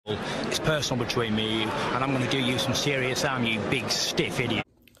It's personal between me and you, and I'm going to do you some serious harm, you big stiff idiot.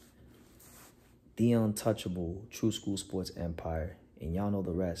 The untouchable True School Sports Empire, and y'all know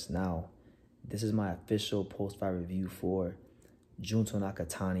the rest. Now, this is my official post-fight review for Junto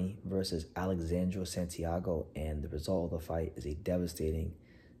Nakatani versus Alexandro Santiago, and the result of the fight is a devastating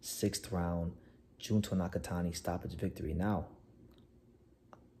 6th round Junto Nakatani stoppage victory. Now,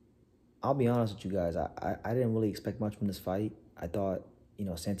 I'll be honest with you guys, I didn't really expect much from this fight. I thought,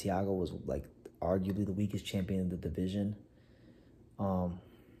 Santiago was like arguably the weakest champion in the division. And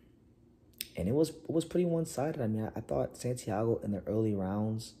it was pretty one-sided. I mean, I thought Santiago in the early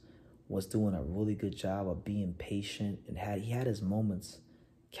rounds was doing a really good job of being patient, and he had his moments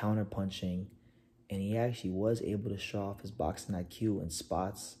counter-punching, and he actually was able to show off his boxing IQ in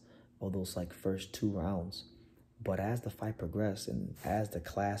spots of those first 2 rounds. But as the fight progressed and as the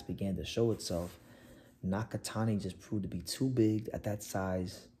class began to show itself, Nakatani just proved to be too big at that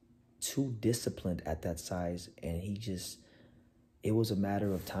size, too disciplined at that size, and it was a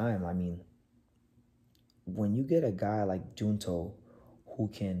matter of time. I mean, when you get a guy like Junto who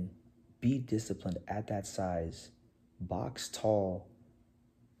can be disciplined at that size, box tall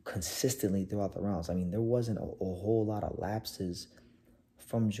consistently throughout the rounds, I mean, there wasn't a whole lot of lapses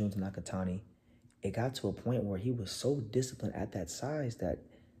from Junto Nakatani. It got to a point where he was so disciplined at that size that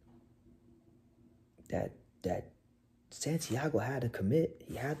Santiago had to commit.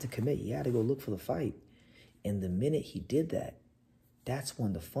 He had to commit. He had to go look for the fight. And the minute he did that, that's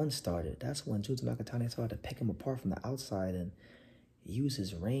when the fun started. That's when Junto Nakatani started to pick him apart from the outside and use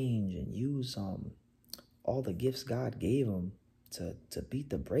his range and use all the gifts God gave him to beat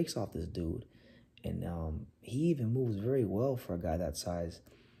the brakes off this dude. And he even moves very well for a guy that size.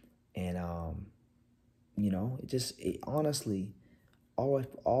 And honestly,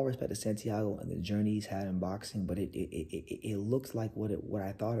 all respect to Santiago and the journey he's had in boxing, but it looks like what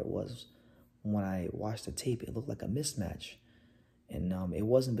I thought it was when I watched the tape. It looked like a mismatch. And it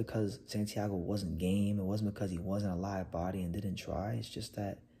wasn't because Santiago wasn't game. It wasn't because he wasn't a live body and didn't try. It's just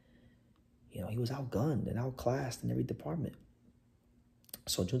that, he was outgunned and outclassed in every department.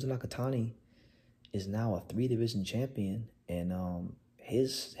 So Junto Nakatani is now a 3-division champion, and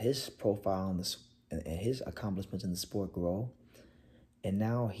his profile and his accomplishments in the sport grow. And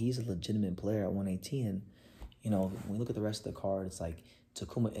now he's a legitimate player at 118. And, when you look at the rest of the card, it's like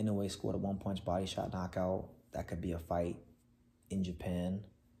Takuma Inoue scored a 1-punch body shot knockout. That could be a fight in Japan.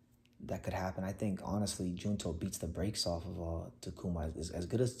 That could happen. I think, honestly, Junto beats the brakes off of Takuma. As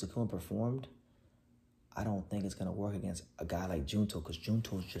good as Takuma performed, I don't think it's going to work against a guy like Junto, because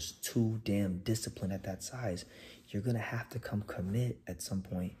Junto's just too damn disciplined at that size. You're going to have to come commit at some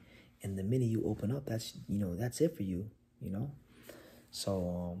point. And the minute you open up, that's it for you,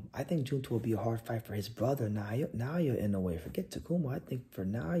 So I think Junto will be a hard fight for his brother, Naya in a way. Forget Takuma. I think for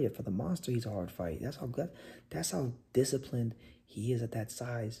Naya, for the monster, he's a hard fight. That's how disciplined he is at that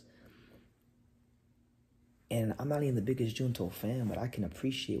size. And I'm not even the biggest Junto fan, but I can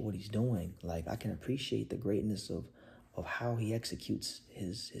appreciate what he's doing. Like, I can appreciate the greatness of how he executes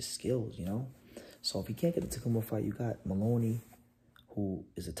his skills, So if he can't get the Takuma fight, you got Maloney, who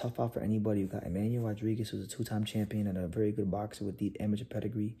is a tough out for anybody. You got Emmanuel Rodriguez, who's a 2-time champion and a very good boxer with deep amateur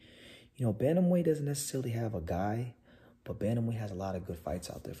pedigree. Bantamweight doesn't necessarily have a guy, but Bantamweight has a lot of good fights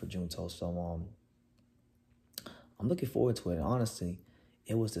out there for Junto. So I'm looking forward to it. And honestly,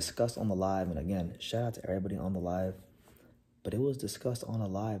 it was discussed on the live, and again, shout out to everybody on the live, but it was discussed on the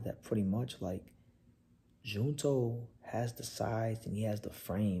live that pretty much Junto has the size and he has the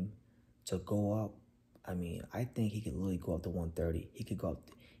frame to go up. I mean, I think he could literally go up to 130. He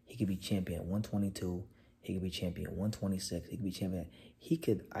could be champion at 122. He could be champion at 126. He could be champion.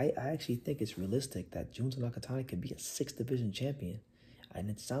 I actually think it's realistic that Junto Nakatani could be a 6th division champion. And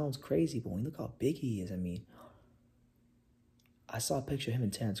it sounds crazy, but when you look how big he is, I mean, I saw a picture of him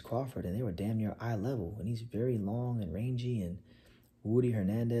and Terrence Crawford, and they were damn near eye level. And he's very long and rangy. And Rudy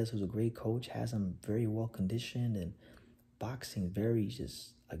Hernandez, who's a great coach, has him very well conditioned and boxing very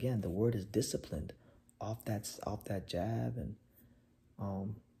again, the word is disciplined off that jab. And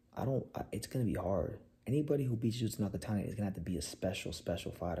it's going to be hard. Anybody who beats Junto Nakatani is going to have to be a special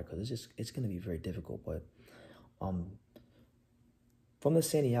fighter, because it's going to be very difficult. But from the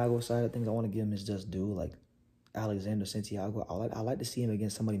Santiago side of things, I want to give him his just due. Like, Alexandro Santiago, I like to see him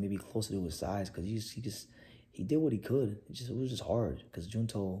against somebody maybe closer to his size, because he did what he could. It was just hard, because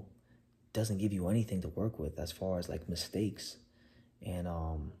Junto doesn't give you anything to work with as far as mistakes, and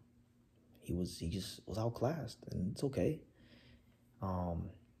he just was outclassed, and it's okay.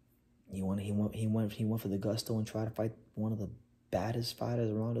 He went for the gusto and tried to fight one of the baddest fighters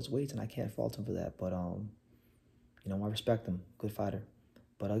around his weight, and I can't fault him for that. But I respect him, good fighter.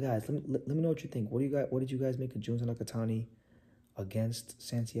 But guys, let me know what you think. What did you guys make of Junto Nakatani against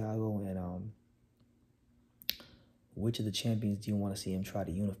Santiago, and which of the champions do you want to see him try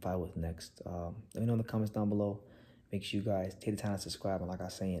to unify with next? Let me know in the comments down below. Make sure you guys take the time to subscribe. And like I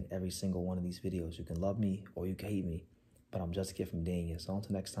say in every single one of these videos, you can love me or you can hate me, but I'm just a kid from Dania. So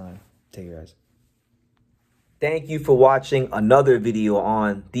until next time, take care, guys. Thank you for watching another video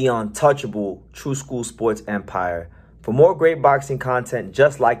on the untouchable True School Sports Empire. For more great boxing content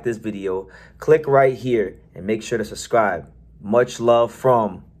just like this video, click right here and make sure to subscribe. Much love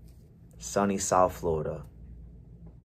from sunny South Florida.